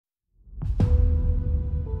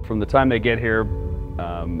From the time they get here,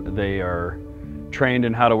 they are trained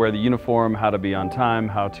in how to wear the uniform, how to be on time,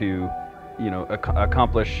 how to,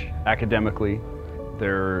 accomplish academically.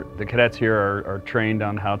 The cadets here are trained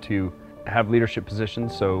on how to have leadership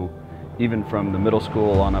positions. So even from the middle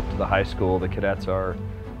school on up to the high school, the cadets are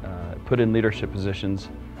put in leadership positions,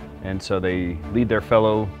 and so they lead their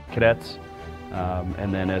fellow cadets.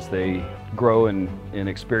 And then as they grow in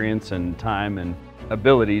experience and time and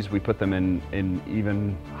abilities, we put them in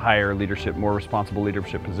even higher leadership, more responsible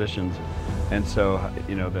leadership positions. And so,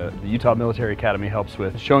 the Utah Military Academy helps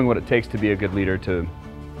with showing what it takes to be a good leader, to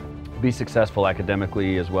be successful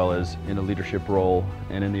academically as well as in a leadership role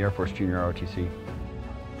and in the Air Force Junior ROTC.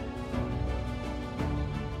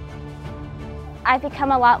 I've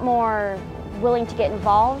become a lot more willing to get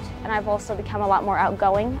involved, and I've also become a lot more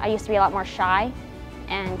outgoing. I used to be a lot more shy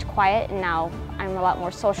and quiet, and now I'm a lot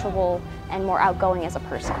more sociable and more outgoing as a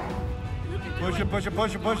person. Push it, push it,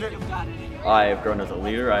 push it, push it. I have grown as a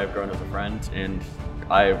leader, I have grown as a friend, and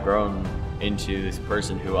I have grown into this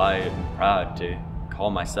person who I am proud to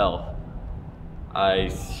call myself.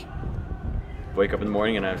 I wake up in the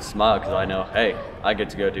morning and I smile because I know, hey, I get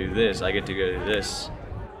to go do this, I get to go do this.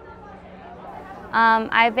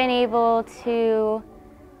 I've been able to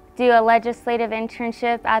do a legislative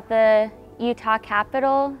internship at the Utah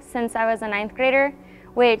Capitol since I was a 9th grader,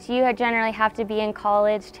 which you generally have to be in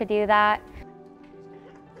college to do that.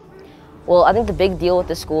 Well, I think the big deal with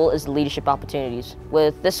this school is the leadership opportunities.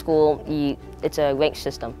 With this school, it's a ranked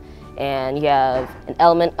system, and you have an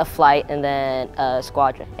element, a flight, and then a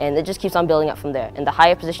squadron. And it just keeps on building up from there. And the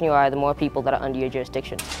higher position you are, the more people that are under your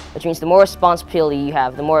jurisdiction, which means the more responsibility you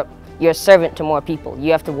have, the more you're a servant to more people.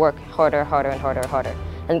 You have to work harder, harder, and harder, and harder.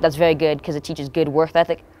 I think that's very good because it teaches good work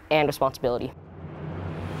ethic and responsibility.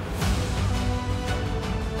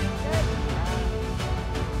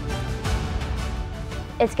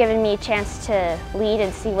 It's given me a chance to lead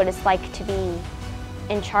and see what it's like to be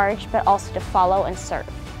in charge, but also to follow and serve.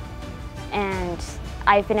 And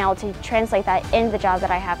I've been able to translate that in the job that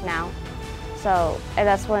I have now. And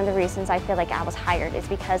that's one of the reasons I feel like I was hired, is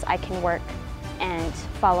because I can work and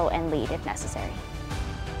follow and lead if necessary.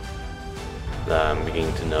 I'm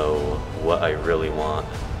beginning to know what I really want,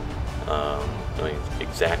 knowing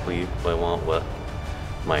exactly what I want, what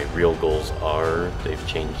my real goals are. They've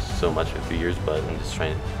changed so much in a few years, but I'm just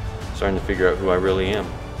starting to figure out who I really am.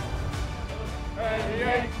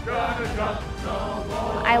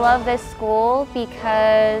 I love this school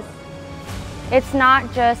because it's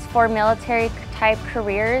not just for military type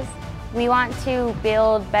careers. We want to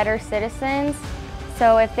build better citizens,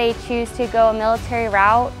 so if they choose to go a military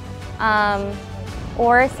route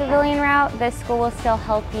or a civilian route, this school will still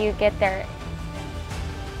help you get there